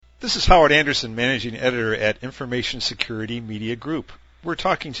This is Howard Anderson, Managing Editor at Information Security Media Group. We're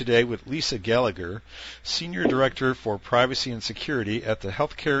talking today with Lisa Gallagher, Senior Director for Privacy and Security at the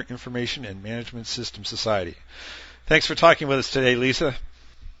Healthcare Information and Management Systems Society. Thanks for talking with us today, Lisa.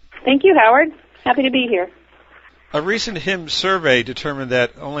 Thank you, Howard. Happy to be here. A recent HIMSS survey determined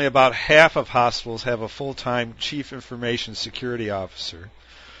that only about half of hospitals have a full-time Chief Information Security Officer.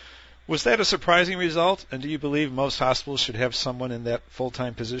 Was that a surprising result, and do you believe most hospitals should have someone in that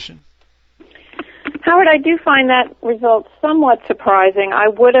full-time position? Howard, I do find that result somewhat surprising. I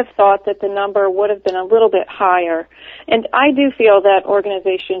would have thought that the number would have been a little bit higher, and I do feel that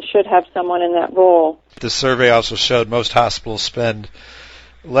organizations should have someone in that role. The survey also showed most hospitals spend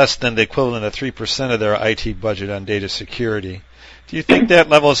less than the equivalent of 3% of their IT budget on data security. Do you think that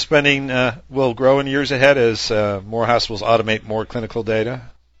level of spending will grow in years ahead as more hospitals automate more clinical data?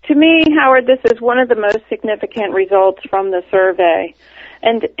 To me, Howard, this is one of the most significant results from the survey.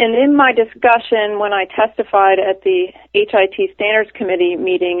 And in my discussion when I testified at the HIT Standards Committee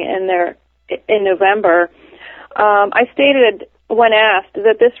meeting in November, I stated when asked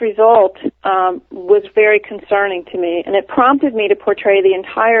that this result was very concerning to me, and it prompted me to portray the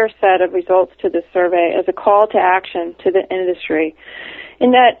entire set of results to the survey as a call to action to the industry,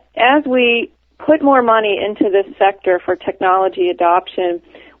 in that as we put more money into this sector for technology adoption,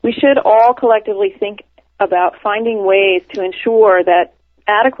 we should all collectively think about finding ways to ensure that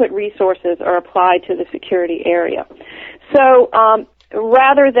adequate resources are applied to the security area. So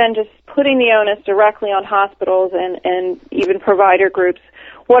rather than just putting the onus directly on hospitals and even provider groups,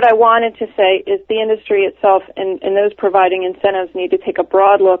 what I wanted to say is the industry itself and those providing incentives need to take a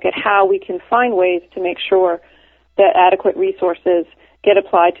broad look at how we can find ways to make sure that adequate resources get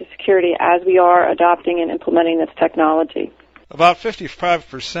applied to security as we are adopting and implementing this technology. About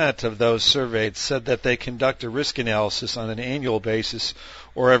 55% of those surveyed said that they conduct a risk analysis on an annual basis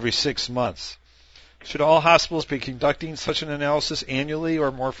or every 6 months. Should all hospitals be conducting such an analysis annually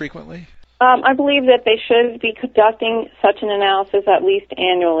or more frequently? I believe that they should be conducting such an analysis at least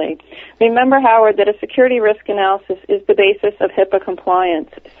annually. Remember, Howard, that a security risk analysis is the basis of HIPAA compliance,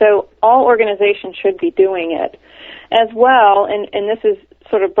 so all organizations should be doing it. As well, and this is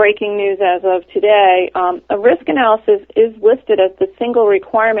sort of breaking news as of today, a risk analysis is listed as the single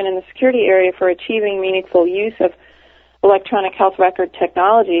requirement in the security area for achieving meaningful use of electronic health record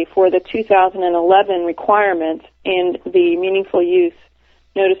technology for the 2011 requirements and the meaningful use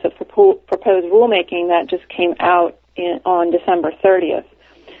notice of proposed rulemaking that just came out on December 30th.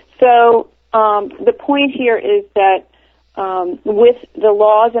 So the point here is that with the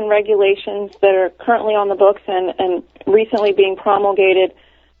laws and regulations that are currently on the books and recently being promulgated,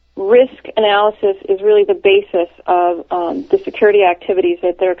 risk analysis is really the basis of the security activities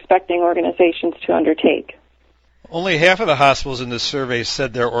that they're expecting organizations to undertake. Only half of the hospitals in this survey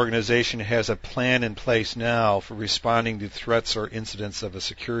said their organization has a plan in place now for responding to threats or incidents of a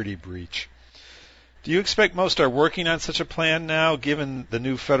security breach. Do you expect most are working on such a plan now, given the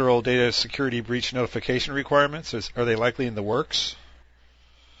new federal data security breach notification requirements? Are they likely in the works?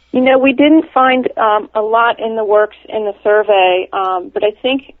 You know, we didn't find a lot in the works in the survey, but I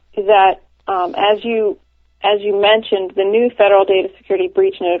think that as you mentioned, the new federal data security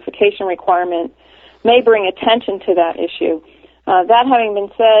breach notification requirement may bring attention to that issue. That having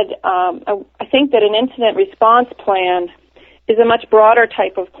been said, I think that an incident response plan is a much broader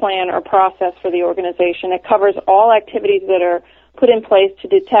type of plan or process for the organization. It covers all activities that are put in place to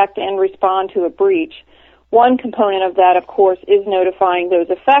detect and respond to a breach. One component of that, of course, is notifying those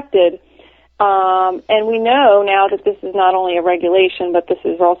affected. And we know now that this is not only a regulation, but this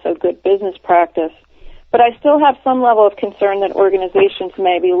is also good business practice. But I still have some level of concern that organizations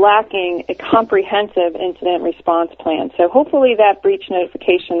may be lacking a comprehensive incident response plan. So hopefully that breach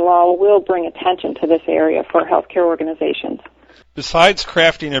notification law will bring attention to this area for healthcare organizations. Besides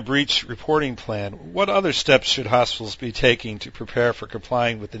crafting a breach reporting plan, what other steps should hospitals be taking to prepare for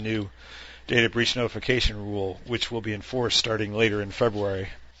complying with the new data breach notification rule, which will be enforced starting later in February?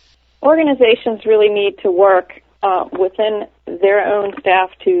 Organizations really need to work within their own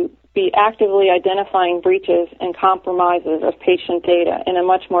staff to be actively identifying breaches and compromises of patient data in a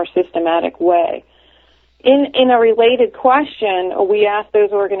much more systematic way. In a related question, we asked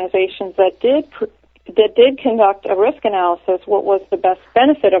those organizations that did conduct a risk analysis what was the best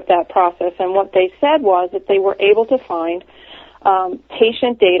benefit of that process, and what they said was that they were able to find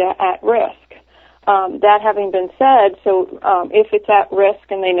patient data at risk. That having been said, so if it's at risk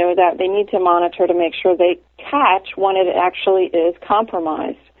and they know that, they need to monitor to make sure they catch when it actually is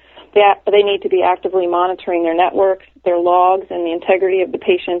compromised. They need to be actively monitoring their networks, their logs and the integrity of the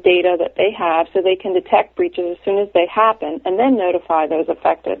patient data that they have so they can detect breaches as soon as they happen and then notify those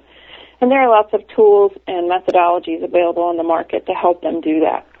affected. And there are lots of tools and methodologies available on the market to help them do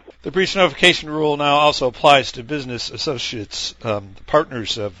that. The breach notification rule now also applies to business associates,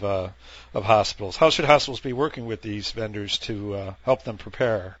 partners of hospitals. How should hospitals be working with these vendors to help them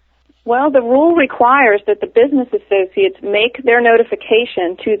prepare? Well, the rule requires that the business associates make their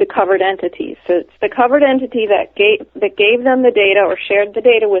notification to the covered entities. So it's the covered entity that gave them the data or shared the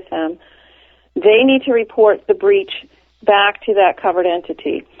data with them. They need to report the breach back to that covered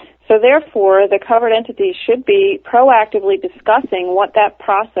entity. So therefore, the covered entities should be proactively discussing what that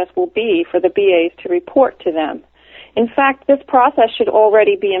process will be for the BAs to report to them. In fact, this process should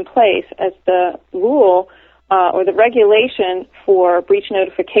already be in place as the rule or the regulation for breach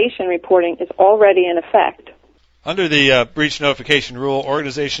notification reporting is already in effect. Under the breach notification rule,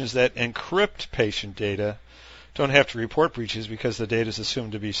 organizations that encrypt patient data don't have to report breaches because the data is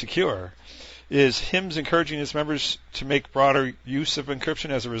assumed to be secure. Is HIMSS encouraging its members to make broader use of encryption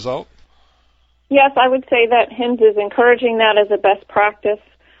as a result? Yes, I would say that HIMSS is encouraging that as a best practice.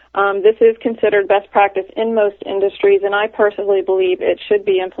 This is considered best practice in most industries, and I personally believe it should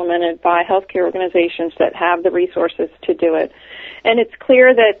be implemented by healthcare organizations that have the resources to do it. And it's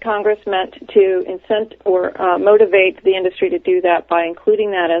clear that Congress meant to incent or motivate the industry to do that by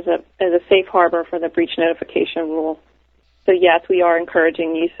including that as a safe harbor for the breach notification rule. So yes, we are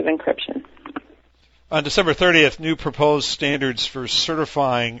encouraging use of encryption. On December 30th, new proposed standards for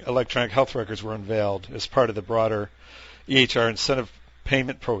certifying electronic health records were unveiled as part of the broader EHR incentive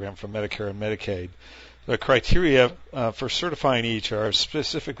payment program for Medicare and Medicaid. The criteria for certifying EHR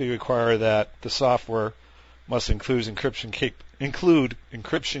specifically require that the software must include encryption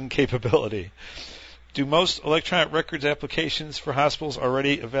capability. Do most electronic records applications for hospitals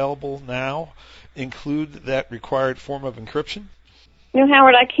already available now include that required form of encryption? You know,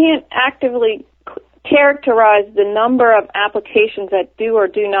 Howard, I can't actively characterize the number of applications that do or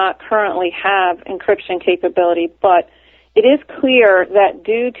do not currently have encryption capability, but it is clear that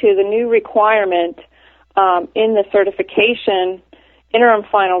due to the new requirement in the certification interim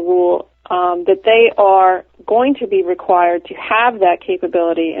final rule that they are going to be required to have that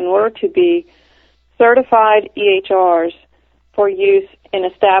capability in order to be certified EHRs for use in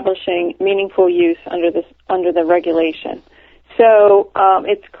establishing meaningful use under the regulation. So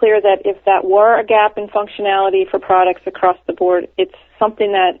it's clear that if that were a gap in functionality for products across the board, it's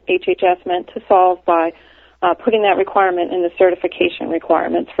something that HHS meant to solve by putting that requirement in the certification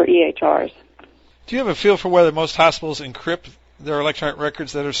requirements for EHRs. Do you have a feel for whether most hospitals encrypt their electronic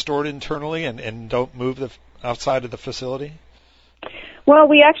records that are stored internally and don't move outside of the facility? Well,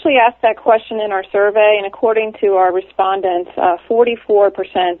 we actually asked that question in our survey, and according to our respondents,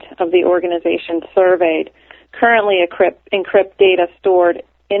 44% of the organizations surveyed currently encrypt data stored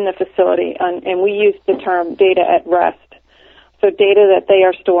in the facility, and we use the term data at rest. So data that they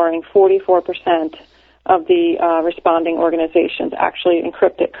are storing, 44% of the responding organizations actually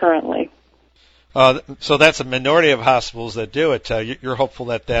encrypt it currently. So that's a minority of hospitals that do it. You're hopeful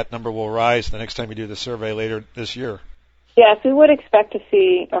that number will rise the next time you do the survey later this year. Yes, we would expect to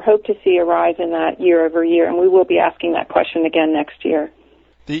see or hope to see a rise in that year over year, and we will be asking that question again next year.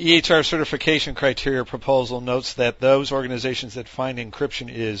 The EHR certification criteria proposal notes that those organizations that find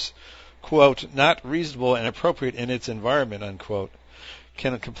encryption is, quote, not reasonable and appropriate in its environment, unquote,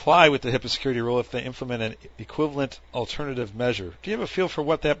 can comply with the HIPAA security rule if they implement an equivalent alternative measure. Do you have a feel for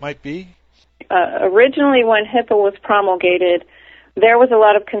what that might be? Originally, when HIPAA was promulgated, there was a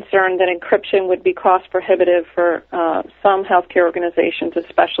lot of concern that encryption would be cost prohibitive for some healthcare organizations,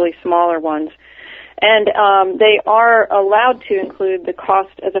 especially smaller ones. And they are allowed to include the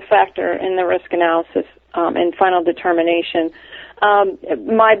cost as a factor in the risk analysis and final determination.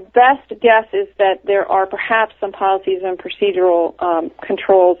 My best guess is that there are perhaps some policies and procedural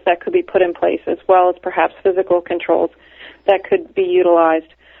controls that could be put in place, as well as perhaps physical controls that could be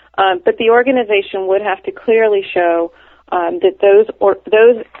utilized. But the organization would have to clearly show that those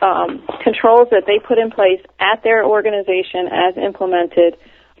controls that they put in place at their organization as implemented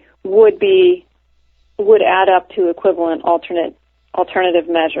would add up to equivalent alternative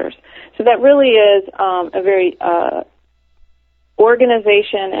measures. So that really is a very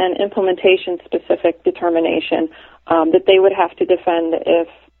organization and implementation specific determination that they would have to defend if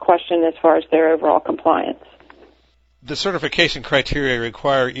questioned as far as their overall compliance. The certification criteria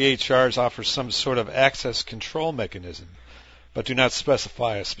require EHRs offer some sort of access control mechanism, but do not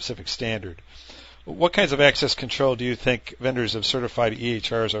specify a specific standard. What kinds of access control do you think vendors of certified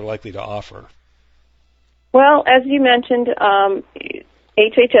EHRs are likely to offer? Well, as you mentioned,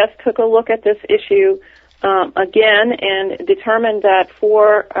 HHS took a look at this issue again and determined that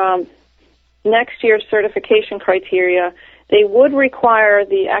for next year's certification criteria, they would require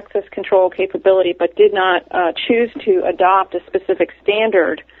the access control capability, but did not choose to adopt a specific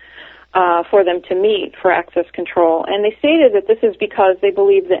standard for them to meet for access control. And they stated that this is because they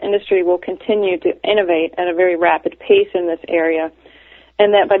believe the industry will continue to innovate at a very rapid pace in this area,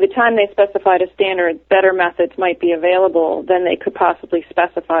 and that by the time they specified a standard, better methods might be available than they could possibly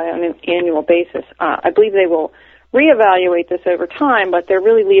specify on an annual basis. I believe they will reevaluate this over time, but they're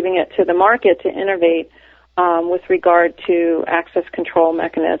really leaving it to the market to innovate with regard to access control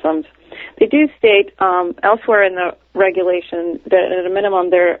mechanisms. They do state elsewhere in the regulation that at a minimum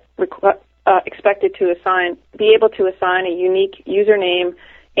they're expected to be able to assign a unique username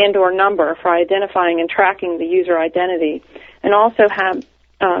and or number for identifying and tracking the user identity, and also have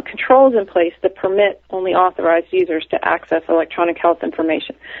controls in place that permit only authorized users to access electronic health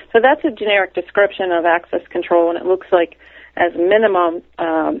information. So that's a generic description of access control, and it looks like as minimum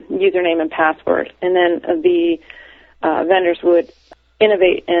username and password. And then the vendors would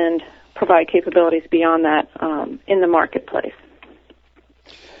innovate and provide capabilities beyond that in the marketplace.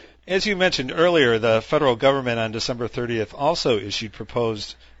 As you mentioned earlier, the federal government on December 30th also issued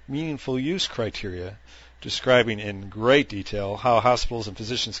proposed meaningful use criteria describing in great detail how hospitals and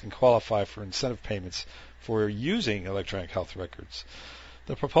physicians can qualify for incentive payments for using electronic health records.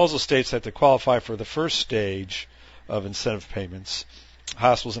 The proposal states that to qualify for the first stage of incentive payments,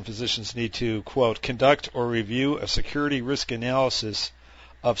 hospitals and physicians need to, quote, conduct or review a security risk analysis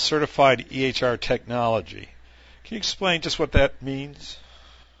of certified EHR technology. Can you explain just what that means?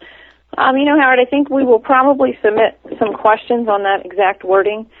 Howard, I think we will probably submit some questions on that exact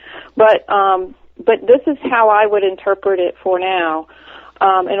wording, but this is how I would interpret it for now.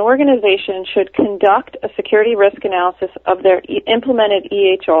 An organization should conduct a security risk analysis of their implemented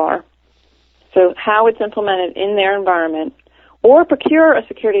EHR, so how it's implemented in their environment, or procure a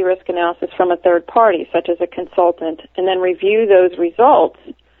security risk analysis from a third party, such as a consultant, and then review those results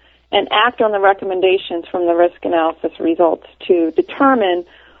and act on the recommendations from the risk analysis results to determine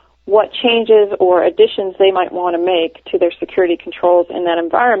what changes or additions they might want to make to their security controls in that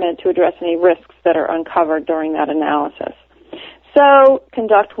environment to address any risks that are uncovered during that analysis. So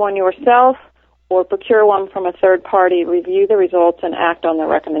conduct one yourself or procure one from a third party, review the results, and act on the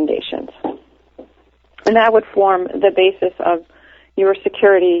recommendations. And that would form the basis of your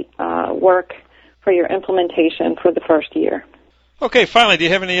security work for your implementation for the first year. Okay, finally, do you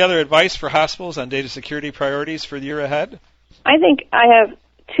have any other advice for hospitals on data security priorities for the year ahead? I think I have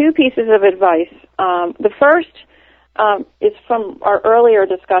two pieces of advice. The first is from our earlier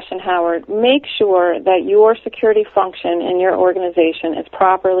discussion, Howard. Make sure that your security function in your organization is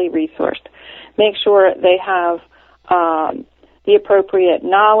properly resourced. Make sure they have the appropriate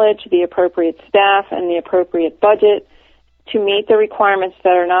knowledge, the appropriate staff, and the appropriate budget to meet the requirements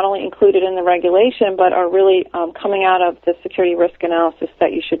that are not only included in the regulation, but are really coming out of the security risk analysis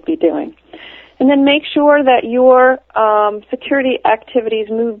that you should be doing. And then make sure that your security activities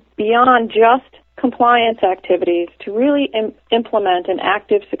move beyond just compliance activities to really implement an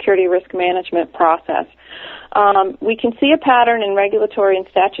active security risk management process. We can see a pattern in regulatory and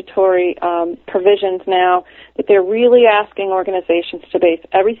statutory provisions now that they're really asking organizations to base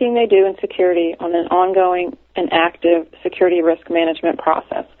everything they do in security on an ongoing and active security risk management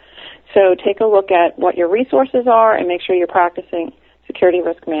process. So take a look at what your resources are and make sure you're practicing security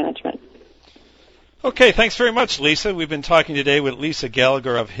risk management. Okay, thanks very much, Lisa. We've been talking today with Lisa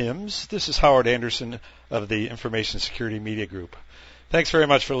Gallagher of HIMSS. This is Howard Anderson of the Information Security Media Group. Thanks very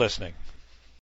much for listening.